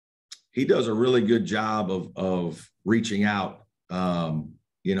he does a really good job of reaching out,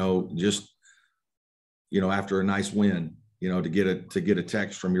 just, after a nice win, to get a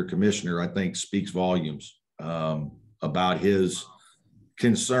text from your commissioner, I think speaks volumes about his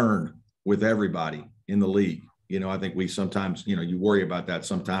concern with everybody in the league. I think we sometimes, you worry about that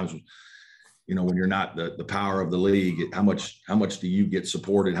sometimes, when you're not the power of the league, how much do you get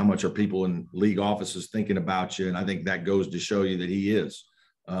supported? How much are people in league offices thinking about you? And I think that goes to show you that he is,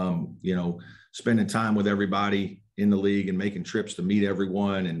 spending time with everybody in the league and making trips to meet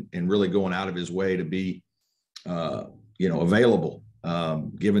everyone and really going out of his way to be, available,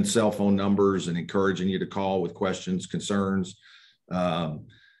 giving cell phone numbers and encouraging you to call with questions, concerns.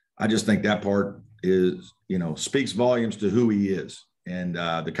 I just think that part is, speaks volumes to who he is and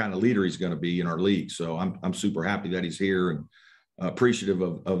the kind of leader he's going to be in our league. So I'm super happy that he's here and appreciative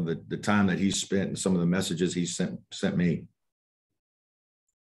of the time that he's spent and some of the messages he sent me.